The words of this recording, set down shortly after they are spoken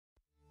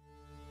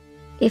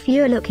If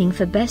you're looking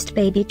for best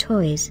baby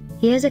toys,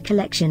 here's a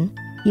collection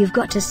you've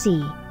got to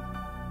see.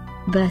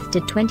 Birth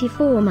to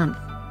 24-month.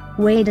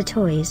 WADEM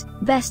Toys,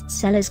 Best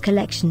Sellers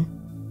Collection.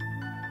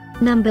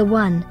 Number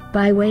 1,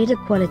 by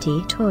WADEM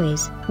Quality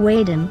Toys,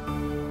 WADEM.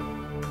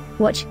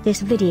 Watch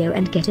this video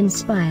and get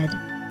inspired.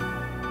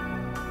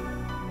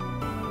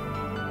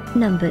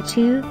 Number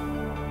 2.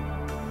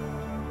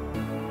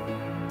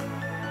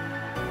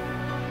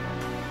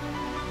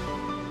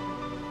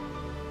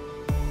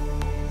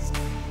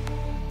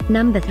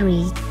 Number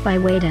 3, by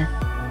WADEM.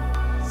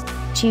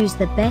 Choose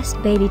the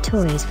best baby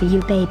toys for you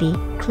baby,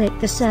 click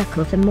the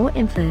circle for more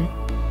info.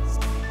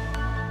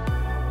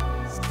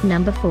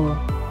 Number 4.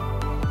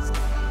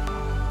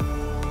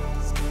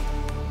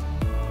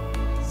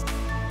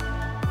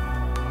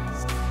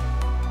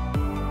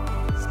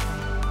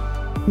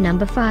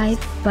 Number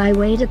 5, by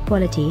WADEM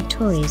Quality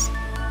Toys.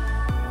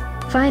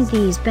 Find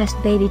these best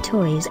baby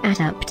toys at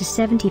up to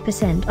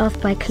 70% off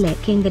by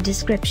clicking the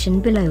description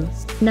below.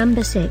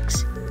 Number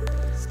 6.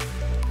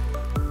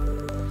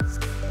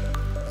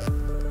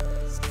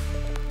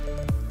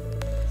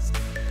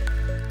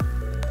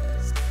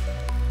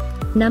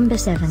 Number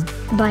 7,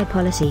 by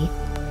Polesie.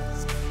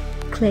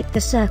 Click the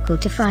circle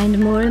to find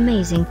more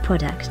amazing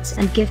products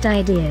and gift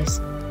ideas.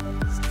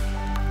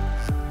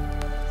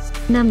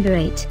 Number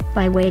 8,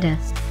 by WADEM.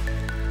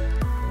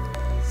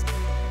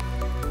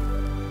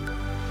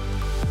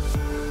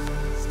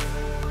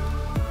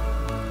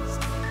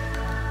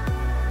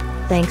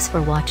 Thanks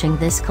for watching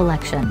this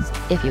collection.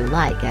 If you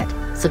like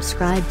it,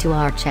 subscribe to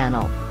our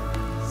channel.